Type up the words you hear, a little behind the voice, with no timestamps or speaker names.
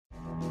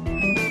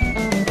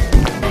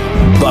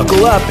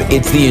Buckle up.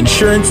 It's the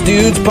Insurance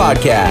Dudes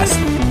Podcast.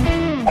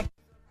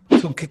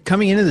 So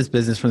coming into this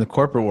business from the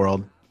corporate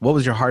world, what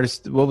was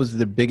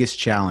the biggest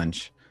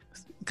challenge?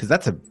 Because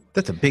that's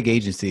a big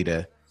agency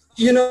to...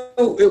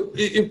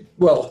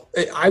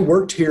 I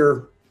worked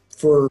here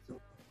for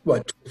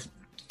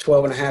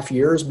 12 and a half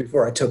years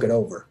before I took it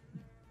over.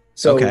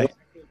 So okay.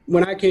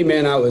 When I came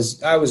in, I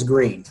was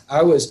green.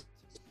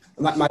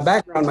 My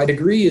background, my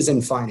degree is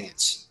in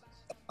finance.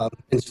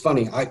 It's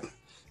funny. I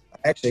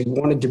actually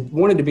wanted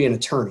to be an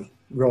attorney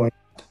growing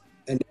up,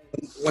 and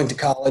then went to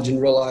college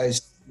and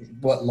realized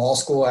what law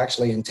school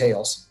actually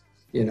entails.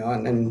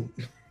 And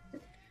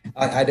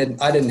I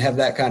didn't have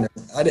that kind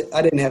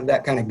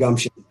of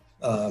gumption.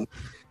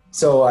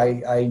 So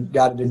I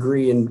got a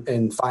degree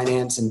in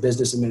finance and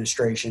business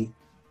administration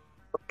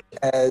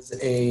as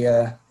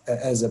a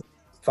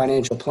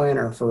financial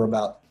planner for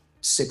about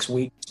 6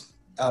 weeks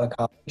out of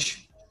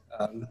college.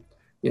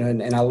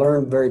 And I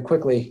learned very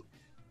quickly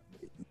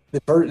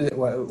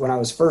when I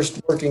was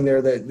first working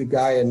there, the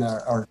guy in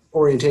our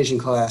orientation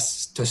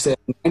class said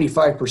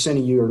 95%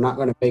 of you are not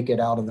going to make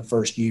it out in the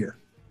first year.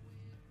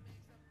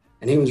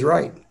 And he was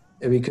right,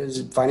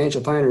 because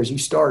financial planners, you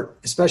start,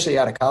 especially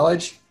out of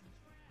college,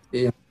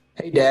 hey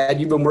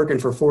dad, you've been working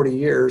for 40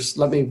 years.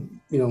 Let me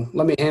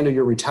handle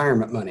your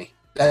retirement money.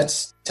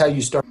 That's how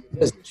you start a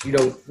business. You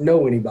don't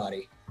know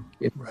anybody.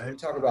 Right. You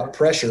talk about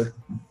pressure.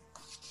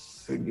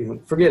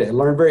 Forget it. I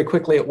learned very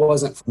quickly it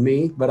wasn't for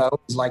me, but I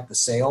always liked the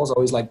sales,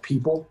 always liked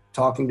people,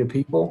 talking to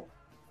people.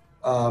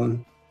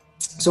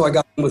 So I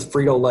got in with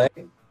Frito-Lay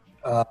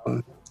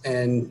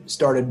and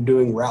started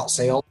doing route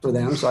sales for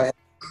them. So I had,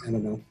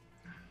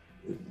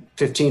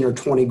 15 or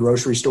 20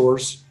 grocery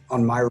stores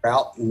on my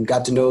route, and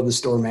got to know the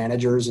store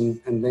managers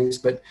and things.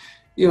 But,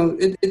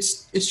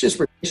 it's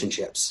just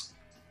relationships.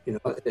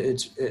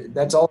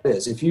 That's all it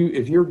is. If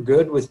you're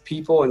good with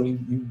people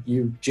and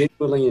you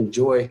genuinely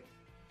enjoy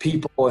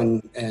people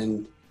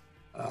and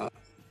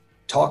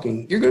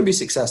talking, you're going to be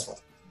successful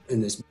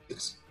in this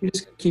business. You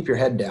just keep your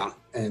head down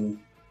and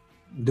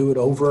do it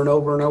over and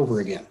over and over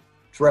again.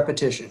 It's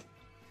repetition.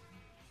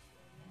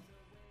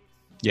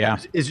 Yeah.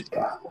 Is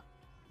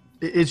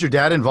your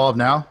dad involved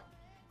now?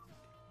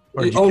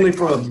 Only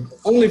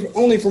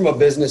from a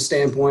business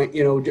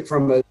standpoint,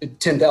 from a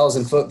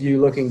 10,000 foot view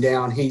looking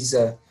down. He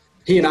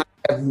and I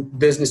have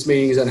business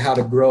meetings on how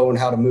to grow and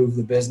how to move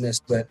the business.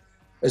 But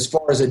as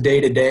far as a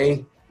day to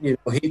day,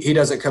 he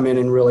doesn't come in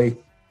and really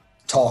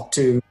talk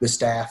to the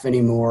staff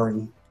anymore.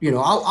 And,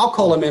 I'll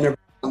call him in every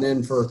now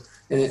and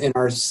then in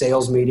our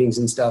sales meetings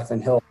and stuff.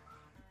 And he'll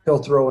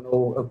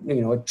throw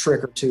a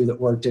trick or two that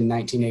worked in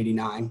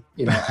 1989,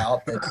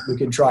 out that we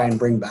could try and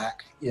bring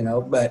back,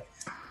 but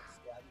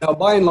now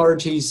by and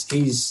large,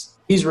 he's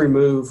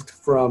removed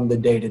from the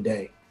day to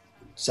day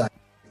side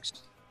of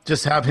things.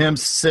 Just have him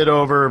sit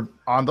over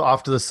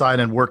off to the side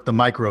and work the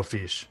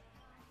microfiche.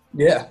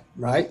 Yeah,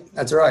 right.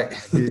 That's right.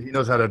 He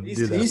knows how to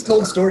do that.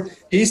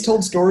 He's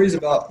told stories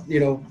about,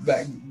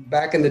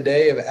 back in the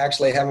day of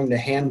actually having to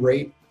hand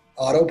rate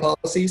auto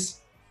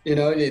policies. They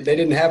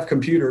didn't have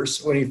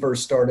computers when he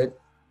first started.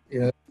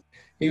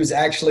 He was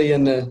actually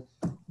in the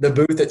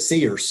booth at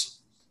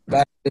Sears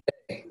back in the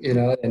day,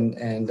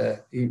 and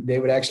they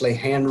would actually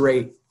hand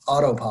rate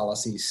auto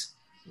policies.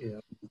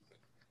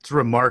 It's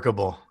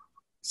remarkable.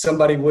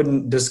 Somebody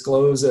wouldn't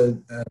disclose a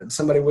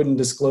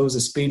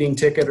speeding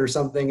ticket or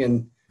something,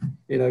 and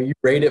you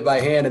rate it by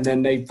hand, and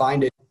then they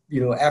find it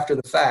after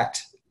the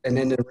fact, and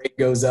then the rate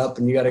goes up,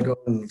 and you got to go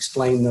and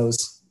explain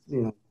those.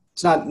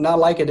 It's not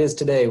like it is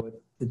today with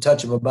the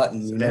touch of a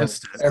button.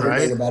 Everything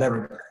right? About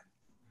everywhere.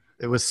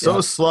 It was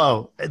so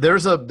slow.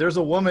 There's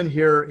a woman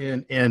here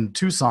in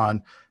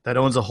Tucson that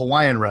owns a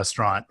Hawaiian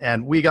restaurant,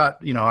 and we got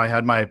I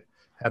had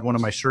one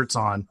of my shirts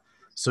on.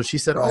 So she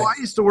said, I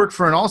used to work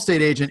for an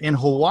Allstate agent in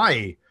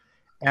Hawaii,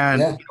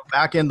 and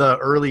back in the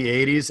early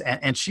 80s.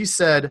 And she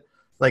said,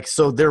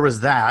 so there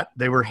was that.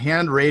 They were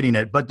hand rating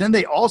it, but then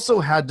they also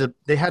had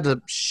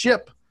to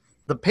ship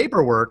the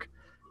paperwork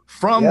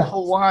from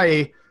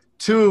Hawaii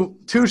to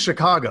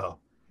Chicago,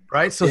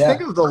 right? So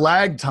think of the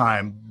lag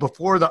time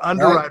before the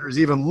underwriters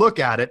even look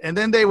at it, and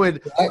then they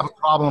would have a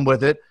problem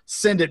with it,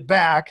 send it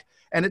back.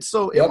 And it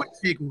would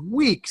take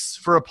weeks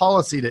for a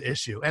policy to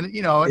issue. And,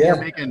 you're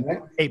making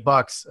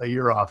 $8 a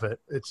year off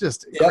it. It's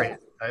just great.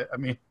 I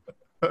mean,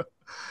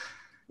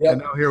 and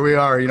now here we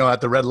are,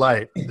 at the red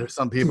light. There's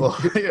some people.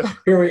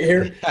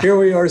 Here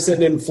we are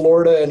sitting in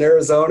Florida and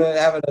Arizona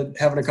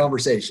having a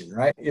conversation,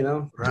 right?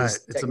 Right. It's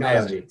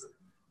technology. amazing.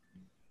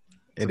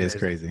 It is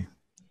crazy.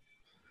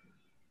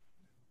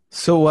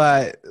 So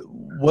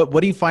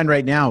what do you find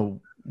right now?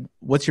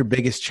 What's your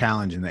biggest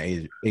challenge in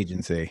the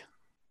agency?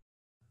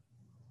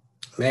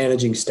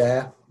 Managing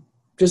staff,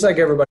 just like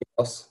everybody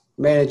else.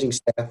 Managing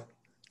staff.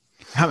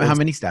 How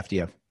many staff do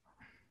you have?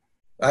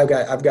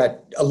 I've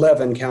got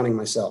 11, counting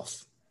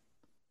myself.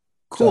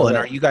 Cool. And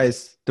are you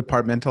guys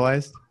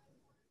departmentalized?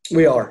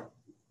 We are.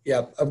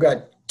 Yep. I've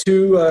got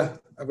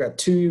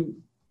two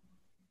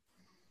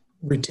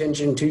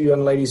retention, two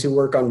young ladies who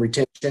work on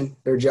retention.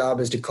 Their job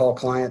is to call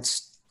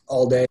clients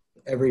all day,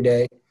 every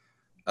day.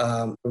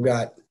 We've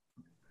got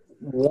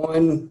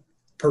one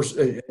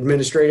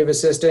administrative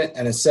assistant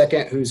and a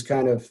second who's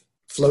kind of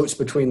floats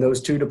between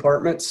those two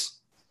departments,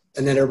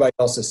 and then everybody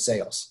else is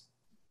sales.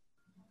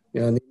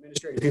 You know, and the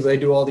administrative people, they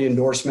do all the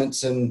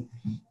endorsements and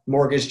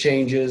mortgage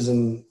changes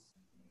and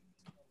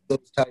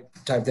those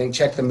type thing.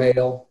 Check the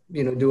mail,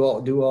 you know, do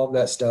all of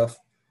that stuff.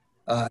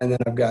 And then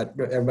I've got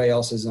everybody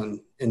else is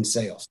in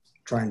sales,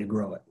 trying to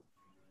grow it.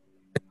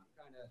 Kind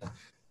of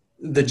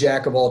the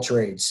jack of all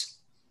trades.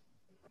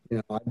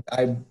 You know,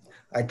 I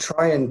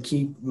try and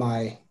keep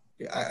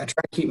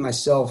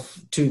myself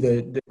to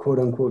the quote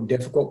unquote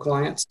difficult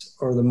clients,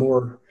 or the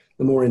more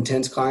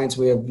intense clients.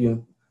 We have, you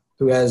know,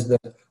 who has the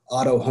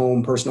auto,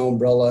 home, personal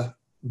umbrella,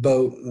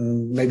 boat,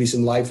 and maybe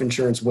some life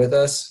insurance with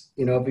us.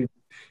 You know, if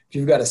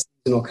you've got a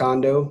seasonal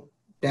condo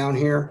down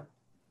here,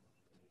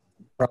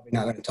 probably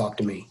not going to talk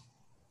to me.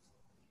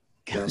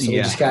 You know, so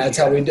that's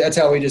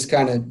how we just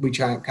kind of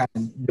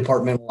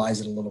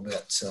departmentalize it a little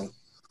bit. So,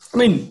 I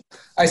mean,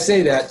 I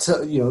say that,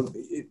 you know,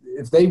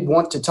 if they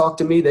want to talk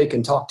to me, they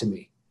can talk to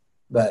me,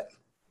 but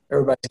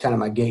everybody's kind of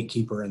my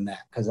gatekeeper in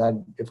that, because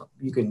if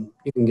you can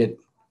get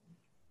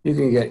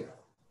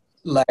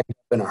lagged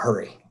up in a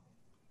hurry.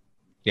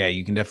 Yeah,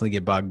 you can definitely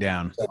get bogged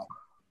down. So,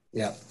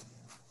 yeah,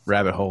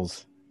 rabbit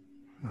holes,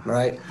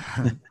 right?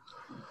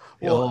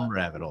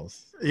 Rabbit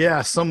holes.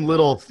 Yeah, some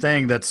little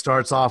thing that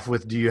starts off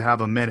with "Do you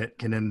have a minute?"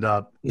 can end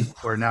up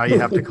where now you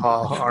have to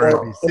call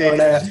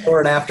RNBC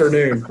or an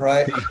afternoon,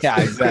 right?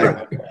 Yeah,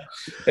 exactly.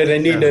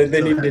 And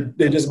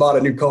they just bought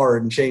a new car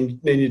and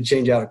they need to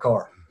change out a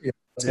car.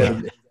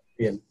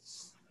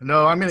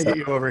 No, I'm going to get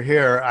you over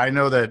here. I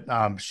know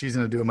that she's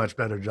going to do a much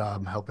better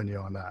job helping you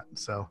on that.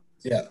 So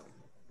yeah,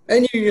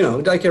 and you know,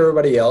 like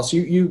everybody else,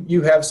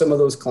 you have some of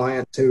those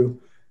clients who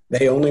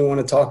they only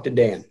want to talk to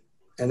Dan,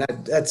 and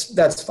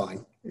that's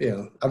fine. You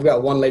know, I've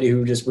got one lady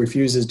who just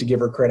refuses to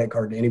give her credit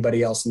card to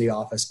anybody else in the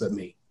office but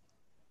me,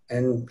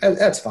 and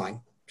that's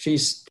fine.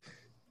 She's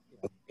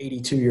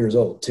 82 years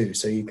old too,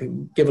 so you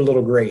can give a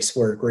little grace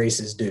where grace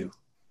is due.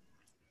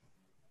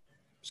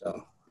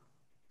 So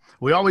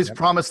we always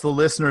promise the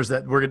listeners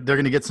that they're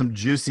going to get some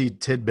juicy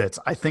tidbits.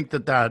 I think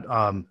that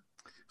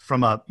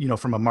from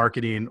a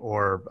marketing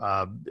or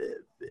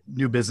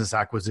new business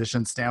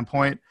acquisition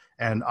standpoint,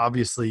 and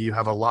obviously you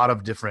have a lot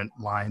of different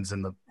lines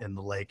in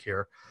the lake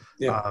here.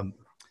 Yeah.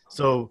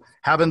 So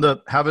having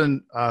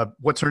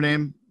what's her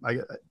name?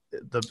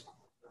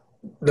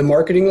 The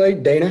marketing lady,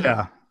 Dana.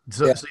 Yeah.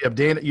 So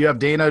you have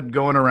Dana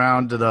going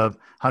around to the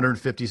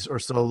 150 or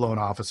so loan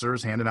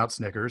officers handing out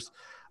Snickers.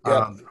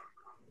 Yeah.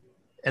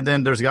 And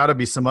then there's got to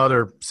be some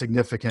other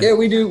significant. Yeah,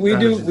 we do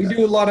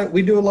a lot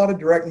of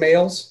direct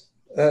mails,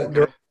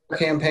 direct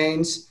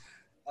campaigns.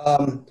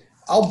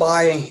 I'll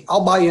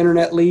buy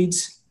internet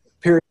leads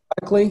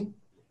periodically.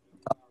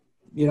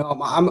 You know,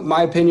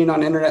 my opinion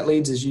on internet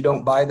leads is you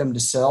don't buy them to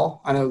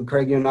sell. I know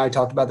Craig, you and I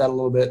talked about that a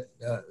little bit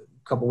a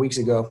couple weeks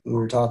ago when we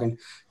were talking.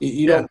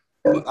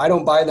 I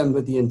don't buy them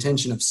with the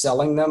intention of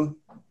selling them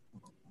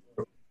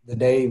the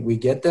day we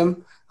get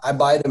them. I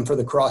buy them for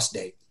the cross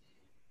date.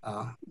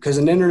 Because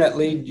an internet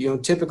lead, you know,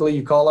 typically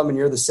you call them and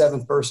you're the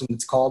seventh person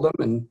that's called them,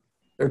 and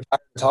they're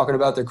tired of talking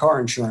about their car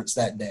insurance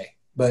that day.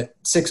 But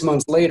 6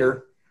 months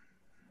later,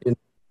 you know,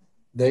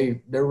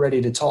 they're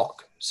ready to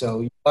talk.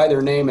 So you buy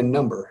their name and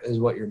number is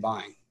what you're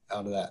buying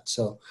out of that.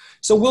 So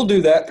we'll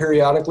do that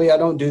periodically. I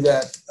don't do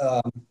that.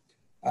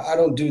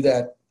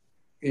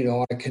 You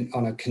know,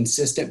 on a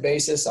consistent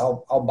basis.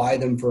 I'll buy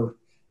them for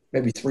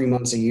maybe 3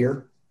 months a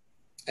year,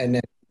 and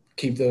then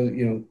keep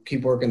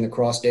working the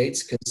cross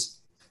dates, because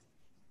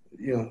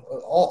you know,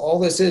 all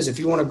this is, if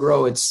you want to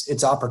grow,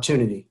 it's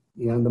opportunity.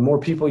 You know, the more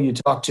people you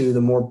talk to,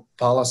 the more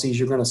policies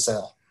you're going to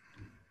sell,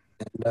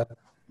 and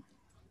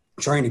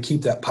trying to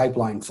keep that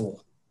pipeline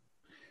full.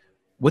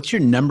 What's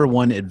your number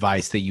one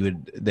advice that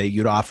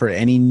you'd offer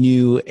any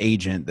new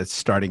agent that's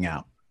starting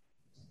out?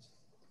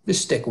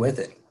 Just stick with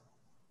it.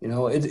 You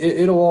know,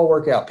 it'll all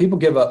work out. People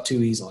give up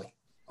too easily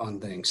on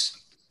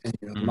things, and,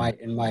 you know,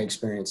 in my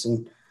experience,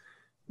 and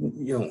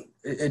you know,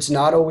 it's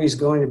not always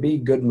going to be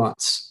good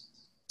months.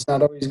 It's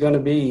not always going to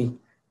be,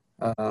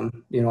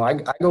 you know, I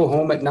go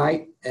home at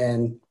night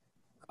and,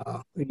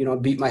 you know,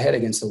 beat my head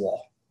against the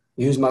wall,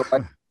 use my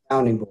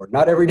sounding board.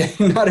 Not every day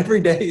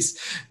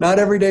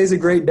is a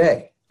great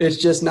day. It's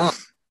just not,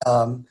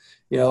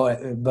 you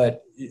know,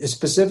 but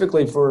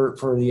specifically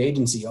for the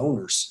agency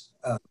owners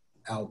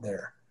out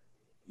there,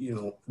 you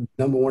know,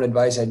 number one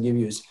advice I'd give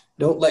you is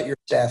don't let your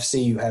staff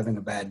see you having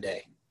a bad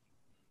day.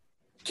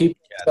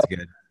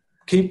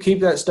 Keep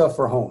that stuff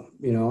for home.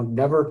 You know,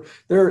 never,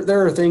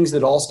 there are things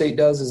that Allstate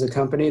does as a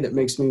company that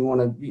makes me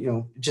want to, you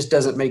know, it just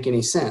doesn't make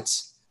any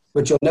sense,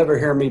 but you'll never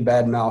hear me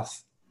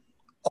badmouth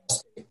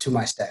Allstate to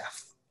my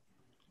staff.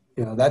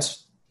 You know,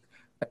 that's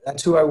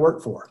who I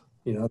work for.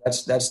 You know,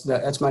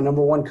 that's my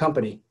number one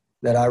company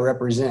that I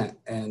represent,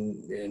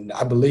 and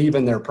I believe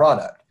in their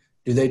product.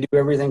 Do they do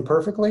everything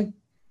perfectly?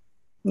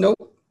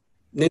 Nope.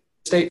 Neither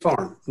does State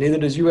Farm, neither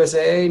does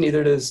USAA,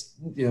 neither does,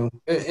 you know,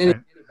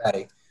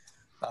 anybody.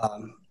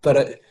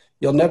 But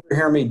you'll never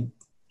hear me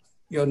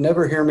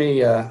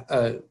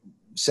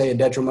say a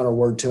detrimental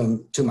word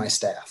to my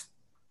staff.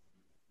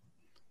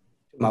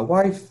 My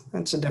wife,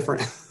 that's a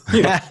different,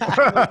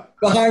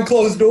 behind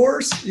closed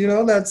doors,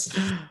 that's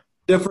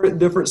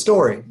different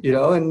story,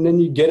 and then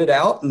you get it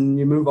out and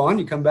you move on,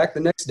 you come back the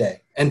next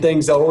day and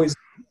things always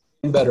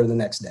get better the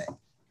next day.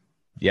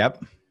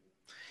 Yep.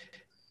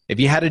 If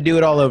you had to do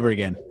it all over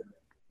again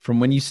from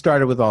when you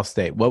started with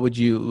Allstate,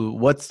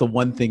 what's the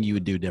one thing you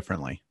would do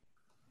differently?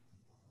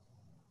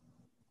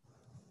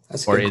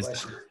 That's a good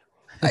question.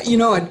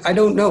 I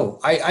don't know.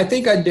 I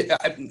think I did.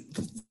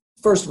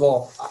 First of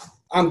all,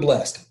 I'm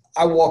blessed.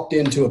 I walked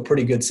into a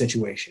pretty good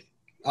situation.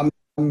 I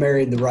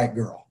married the right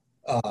girl.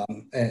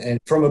 And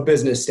from a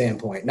business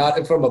standpoint,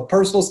 not from a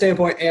personal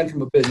standpoint and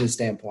from a business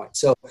standpoint.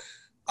 So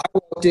I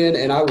walked in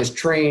and I was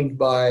trained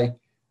by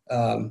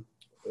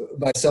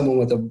someone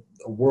with a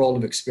world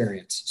of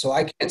experience. So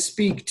I can't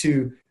speak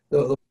to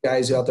the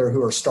guys out there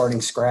who are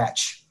starting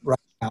scratch right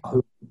now,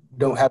 who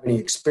don't have any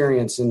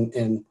experience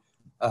in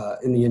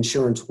the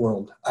insurance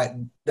world.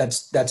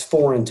 That's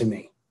foreign to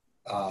me.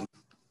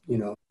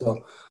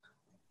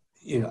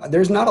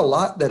 There's not a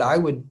lot that I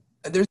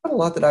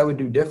would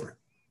do different.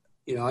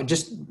 I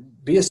just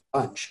be a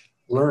sponge,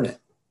 learn it,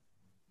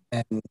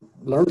 and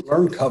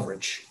learn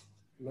coverage,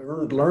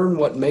 learn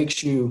what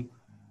makes you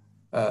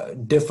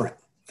different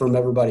from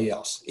everybody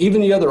else,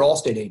 even the other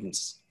Allstate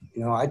agents.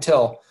 I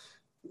tell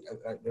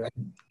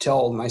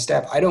my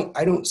staff, I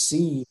don't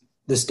see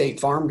the State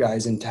Farm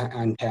guys in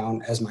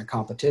town as my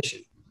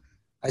competition.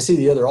 I see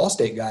the other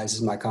Allstate guys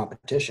as my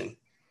competition.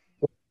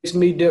 What makes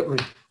me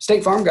different?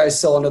 State Farm guys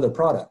sell another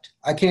product.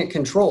 I can't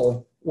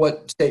control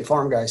what State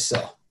Farm guys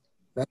sell.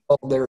 That's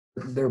all their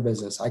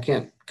business. I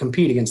can't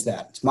compete against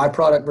that. It's my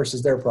product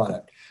versus their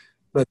product.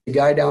 But the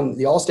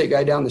Allstate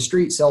guy down the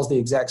street sells the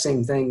exact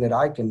same thing that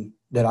I can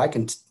get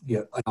an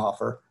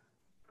offer.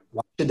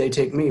 Why should they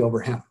take me over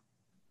him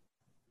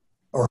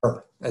or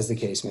her, as the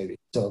case may be?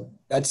 So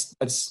that's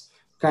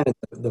kind of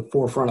the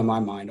forefront of my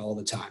mind all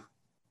the time.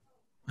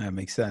 That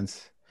makes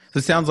sense. So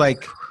it sounds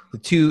like the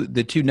two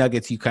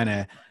nuggets you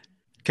kind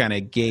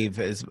of gave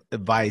as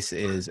advice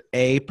is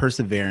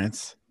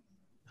perseverance,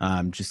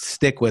 just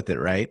stick with it,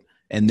 right?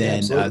 And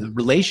then the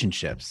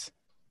relationships.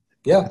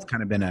 Yeah, it's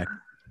kind of been a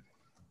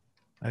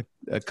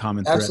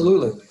common thread.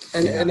 Absolutely,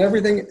 and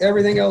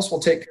everything else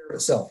will take care of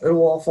itself. It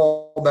will all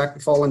fall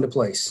into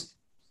place.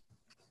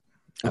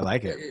 I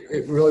like it.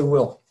 It really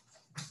will.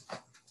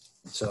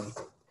 So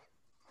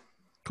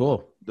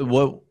cool.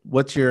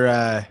 What's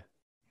your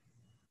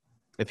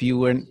if you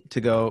went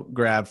to go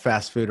grab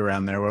fast food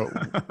around there,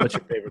 what's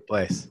your favorite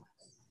place?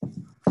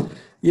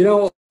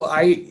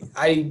 I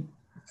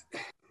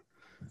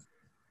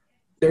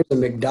there's a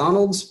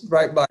McDonald's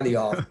right by the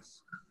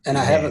office, and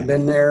I haven't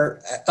been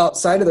there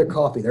outside of their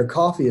coffee. Their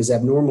coffee is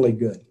abnormally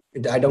good.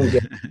 I don't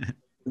get it.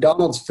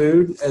 McDonald's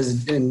food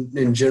as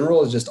in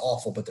general is just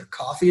awful, but their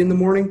coffee in the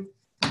morning,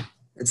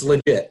 it's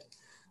legit.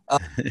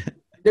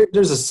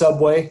 There's a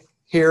Subway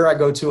here I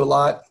go to a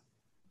lot.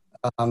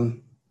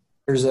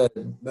 There's a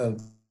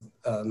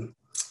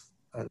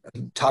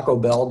Taco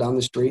Bell down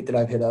the street that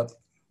I've hit up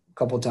a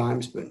couple of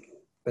times,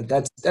 but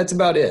that's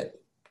about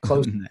it.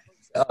 Close to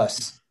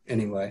us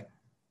anyway.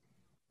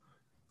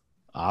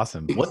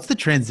 Awesome. What's the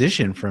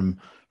transition from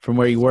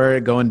where you were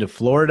going to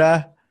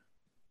Florida?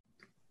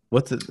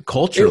 What's it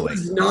culturally?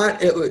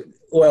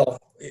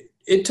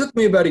 It took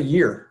me about a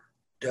year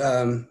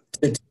to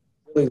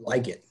really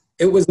like it.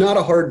 It was not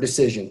a hard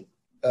decision.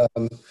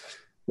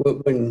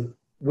 When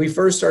we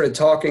first started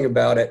talking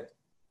about it,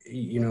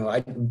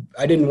 I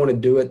didn't want to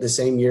do it the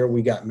same year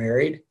we got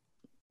married,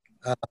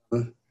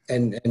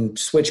 and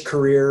switch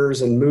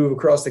careers and move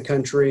across the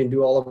country and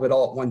do all of it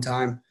all at one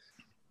time.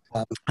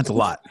 That's a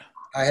lot.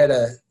 I had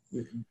at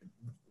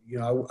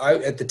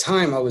the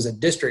time I was a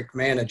district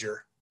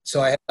manager. So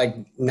I had like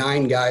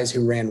 9 guys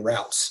who ran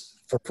routes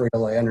for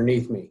Frito-Lay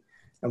underneath me.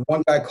 And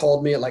one guy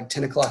called me at like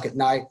 10 o'clock at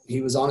night.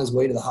 He was on his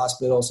way to the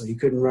hospital, so he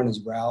couldn't run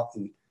his route.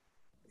 And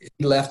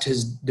he left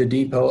the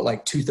depot at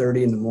like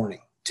 2:30 in the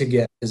morning to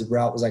get his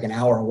route was like an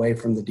hour away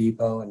from the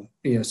depot. And,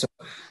 so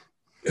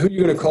who are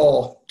you going to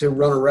call to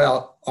run a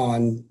route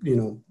on,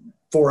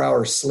 4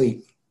 hours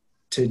sleep?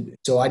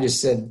 So I just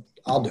said,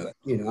 I'll do it,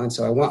 And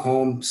so I went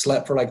home,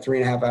 slept for like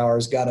 3.5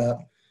 hours, got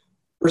up.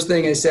 First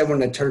thing I said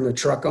when I turned the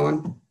truck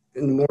on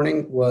in the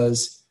morning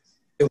was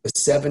it was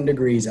 7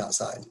 degrees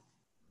outside. And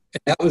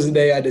that was the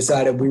day I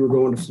decided we were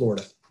going to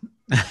Florida.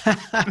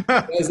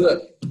 Because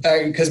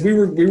we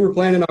were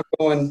planning on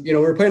going, we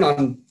were planning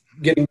on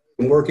getting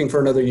and working for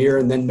another year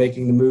and then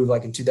making the move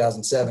like in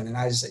 2007. And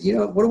I just said,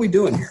 what are we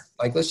doing here?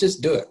 Like, let's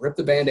just do it. Rip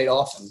the Band-Aid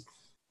off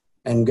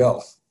and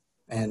go.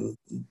 And,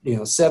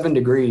 7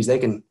 degrees, they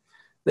can,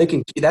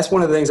 that's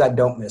one of the things I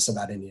don't miss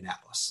about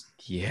Indianapolis.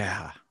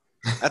 Yeah.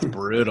 That's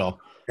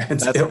brutal.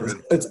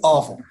 It's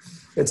awful.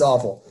 It's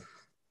awful.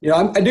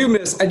 I do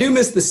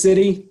miss the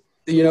city,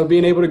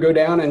 being able to go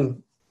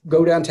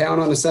downtown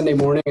on a Sunday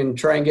morning and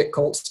try and get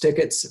Colts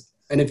tickets.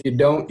 And if you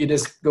don't, you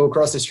just go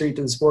across the street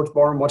to the sports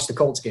bar and watch the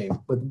Colts game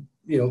with,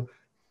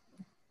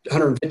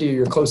 150 of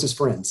your closest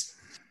friends,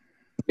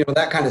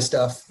 that kind of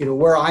stuff.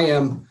 Where I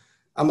am,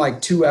 I'm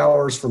like 2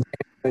 hours from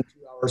Tampa and 2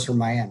 hours from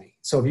Miami.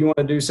 So if you want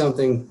to do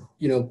something,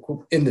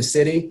 in the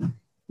city,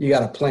 you got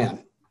to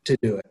plan to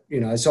do it.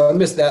 So I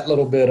missed that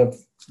little bit of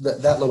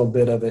that little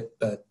bit of it,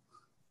 but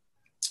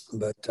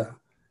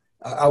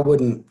I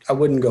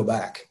wouldn't go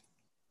back.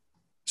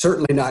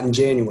 Certainly not in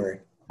January.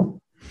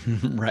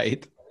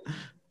 Right.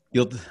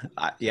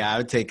 I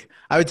would take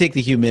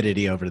the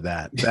humidity over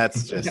that.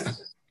 That's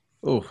just,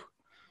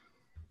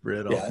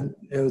 brutal. Yeah,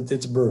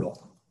 it's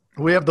brutal.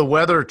 We have the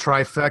weather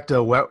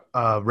trifecta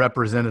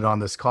represented on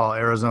this call: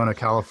 Arizona,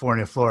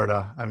 California,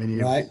 Florida. I mean,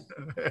 right?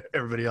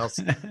 Everybody else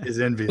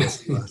is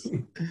envious of us.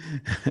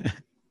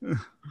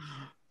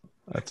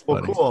 That's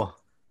funny. Well,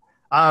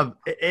 cool.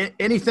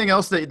 Anything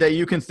else that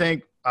you can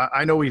think?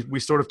 I know we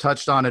sort of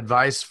touched on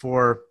advice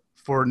for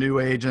new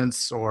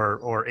agents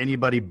or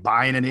anybody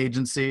buying an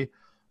agency.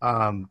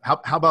 How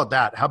about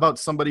that? How about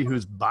somebody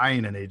who's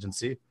buying an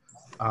agency?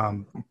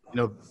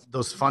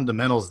 Those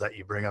fundamentals that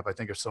you bring up, I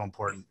think, are so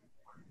important.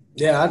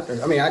 Yeah, I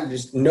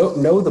just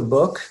know the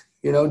book.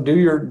 Do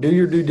your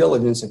due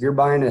diligence. If you're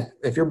buying a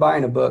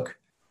book,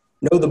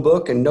 know the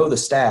book and know the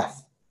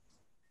staff.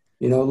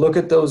 Look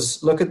at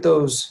those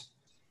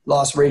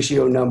loss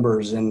ratio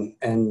numbers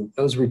and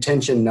those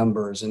retention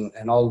numbers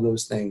and all of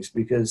those things,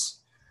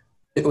 because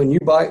when you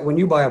buy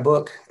a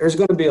book, there's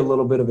going to be a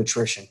little bit of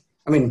attrition.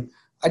 I mean,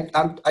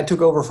 I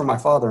took over from my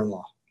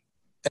father-in-law,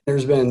 and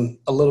there's been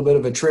a little bit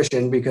of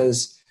attrition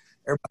because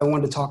everybody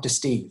wanted to talk to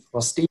Steve.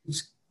 Well,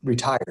 Steve's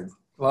retired.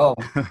 Well,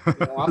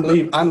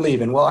 I'm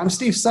leaving. Well, I'm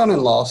Steve's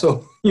son-in-law,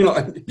 so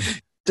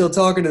still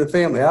talking to the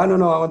family. I don't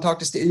know. I want to talk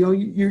to Steve.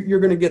 You're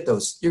going to get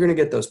those. You're going to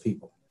get those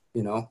people.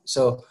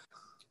 So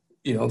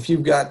if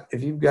you've got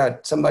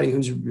somebody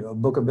who's a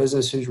book of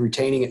business who's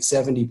retaining at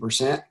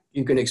 70%,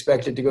 you can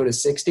expect it to go to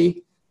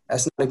 60.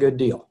 That's not a good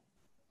deal.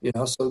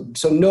 So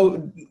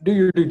do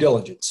your due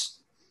diligence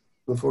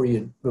before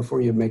you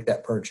make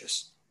that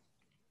purchase.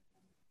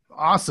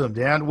 Awesome,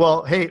 Dan.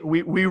 Well, hey,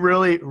 we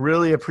really,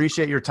 really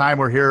appreciate your time.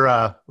 We're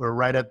here. We're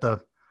right at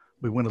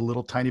we went a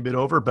little tiny bit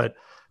over, but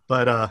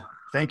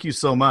thank you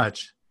so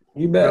much.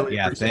 You bet.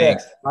 Really,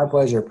 thanks. My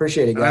pleasure.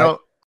 Appreciate it, guys.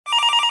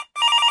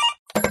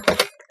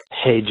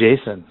 Hey,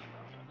 Jason.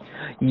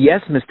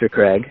 Yes, Mr.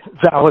 Craig.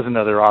 That was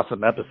another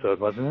awesome episode,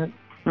 wasn't it?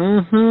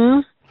 Mm-hmm.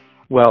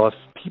 Well, if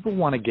people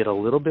want to get a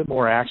little bit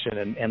more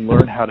action and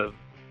learn how to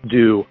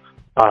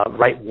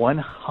write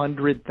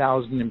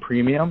 100,000 in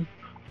premium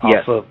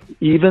off of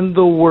even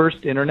the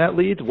worst internet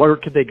leads, where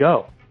could they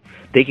go?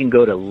 They can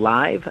go to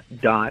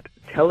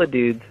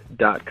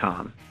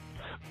live.teledudes.com.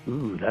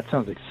 Ooh, that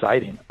sounds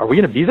exciting. Are we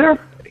going to be there?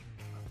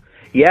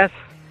 Yes,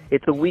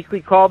 it's a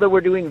weekly call that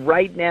we're doing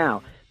right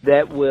now.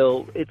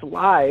 It's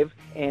live,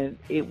 and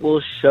it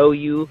will show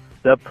you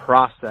the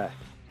process.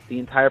 The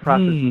entire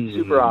process is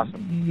super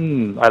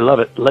awesome. I love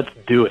it. Let's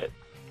do it.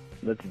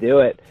 Let's do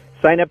it.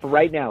 Sign up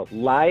right now,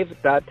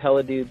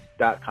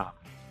 live.teledudes.com.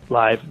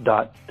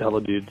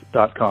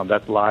 Live.teledudes.com.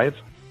 That's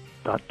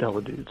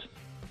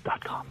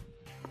live.teledudes.com.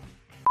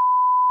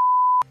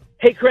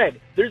 Hey,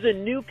 Craig, there's a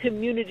new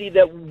community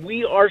that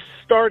we are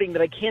starting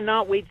that I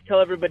cannot wait to tell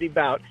everybody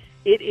about.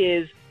 It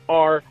is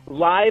our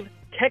live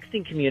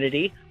texting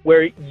community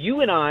where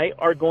you and I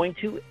are going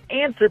to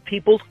answer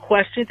people's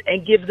questions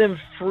and give them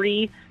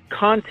free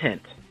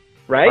content,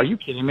 right? Are you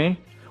kidding me?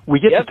 We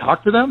get to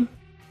talk to them?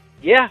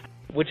 Yeah,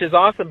 which is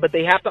awesome, but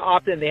they have to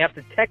opt in. They have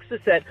to text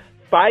us at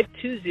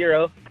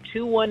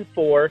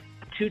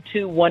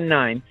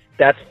 520-214-2219.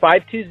 That's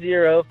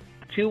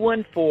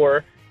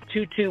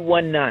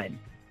 520-214-2219.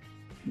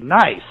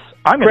 Nice.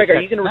 Craig,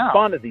 are you going to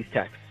respond to these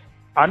texts?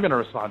 I'm going to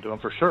respond to them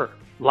for sure.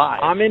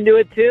 Live. I'm into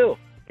it too.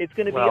 It's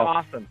going to be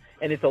awesome.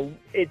 And it's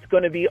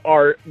going to be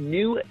our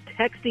new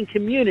texting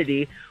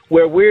community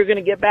where we're going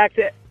to get back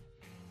to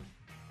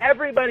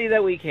everybody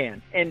that we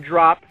can and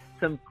drop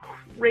some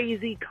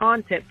crazy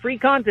content, free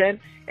content,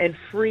 and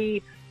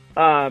free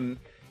the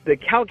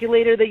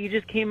calculator that you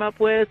just came up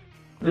with.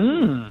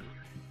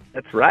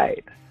 That's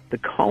right. The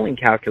calling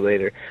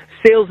calculator,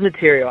 sales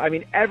material. I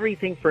mean,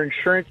 everything for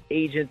insurance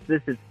agents.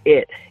 This is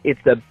it. It's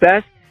the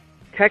best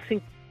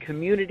texting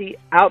community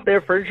out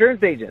there for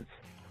insurance agents.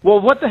 Well,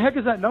 what the heck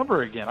is that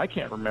number again? I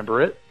can't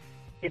remember it.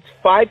 It's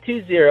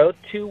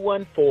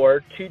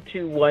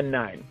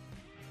 520-214-2219.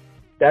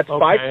 That's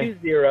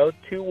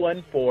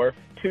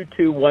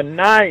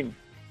 520-214-2219.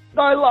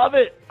 I love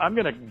it. I'm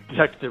going to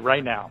text it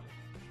right now.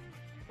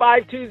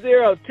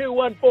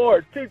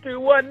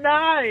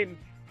 520-214-2219.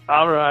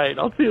 All right.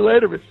 I'll see you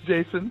later, Mr.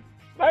 Jason.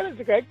 Bye,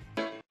 Mr. Craig.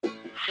 Wait, do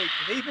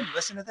they even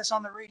listen to this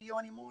on the radio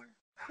anymore?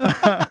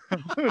 I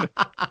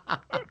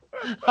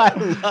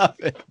love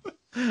it.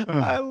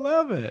 I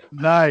love it.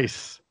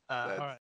 Nice. All right.